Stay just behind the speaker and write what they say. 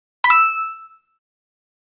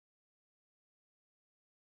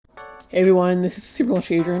Hey everyone, this is Super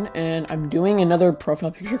Adrian, and I'm doing another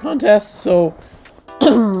profile picture contest. So,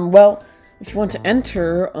 well, if you want to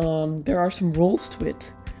enter, there are some rules to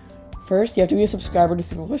it. First, you have to be a subscriber to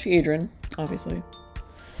Super Adrian, obviously.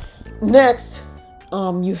 Next,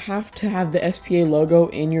 you have to have the SPA logo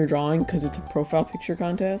in your drawing because it's a profile picture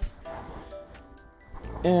contest.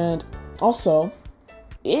 And also,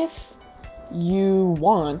 if you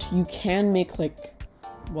want, you can make like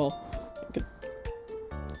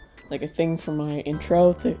a thing for my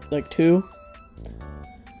intro, like two.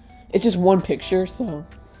 It's just one picture, so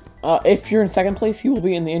if you're in second place, you will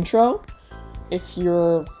be in the intro. If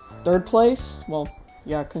you're third place, well,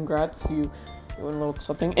 yeah, congrats, you win a little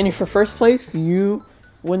something. And if you're first place, you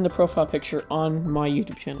win the profile picture on my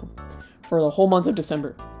YouTube channel for the whole month of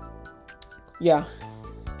December. Yeah,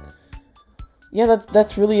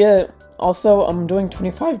 that's really it. Also, I'm doing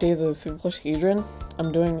 25 days of Super Adrian.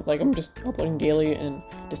 I'm just uploading daily in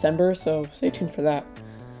December, so stay tuned for that.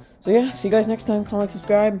 So yeah, see you guys next time. Comment,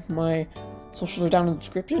 subscribe. My socials are down in the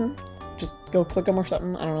description. Just go click them or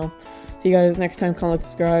something. I don't know. See you guys next time. Comment,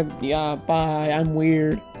 subscribe. Yeah, bye. I'm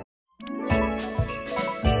weird.